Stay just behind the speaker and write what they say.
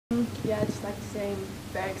Yeah, I'd just like to say I'm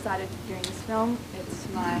very excited for doing this film. It's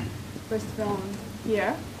my first film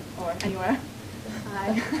here, or anywhere.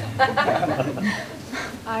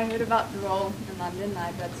 I heard about the role in London,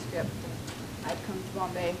 I'd read the script. I'd come to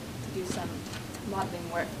Bombay to do some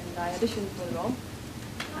modeling work, and I auditioned for the role.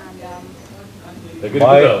 And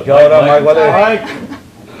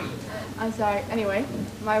I'm sorry. Anyway,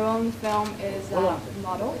 my role in the film is a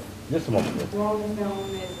model. The role in the film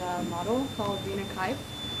is a model called Katrina Kaif.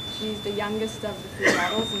 She's the youngest of the three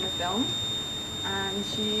models in the film, and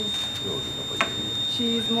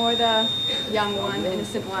she's more the young one, the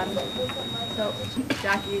innocent one. So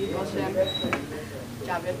Jackie, Bachchan,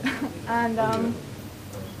 Javid, and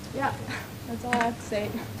yeah, that's all I have to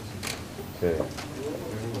say. Okay.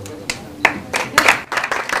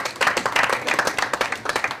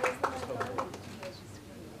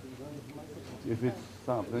 If it's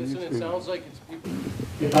something, it sounds like it's people.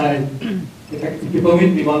 If you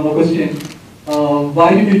permit me, one more question.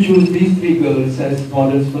 Why did you choose these three girls as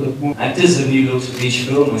models for the movie? Actors have new looks with each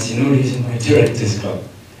film. I see no reason why directors club.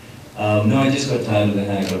 No, I just got tired of the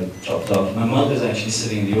hair, got chopped off. My mother's actually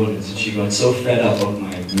sitting in the audience, and she got so fed up of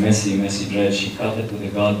my messy dread, she cut it with a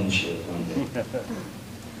garden shears one day.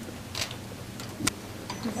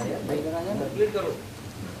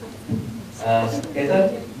 Kaizad,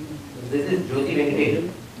 this is Jyoti Venkatesh.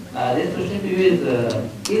 This question to you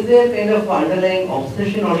is there kind of underlying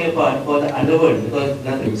obsession on your part for the underworld? Because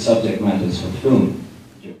nothing Subject matters for film.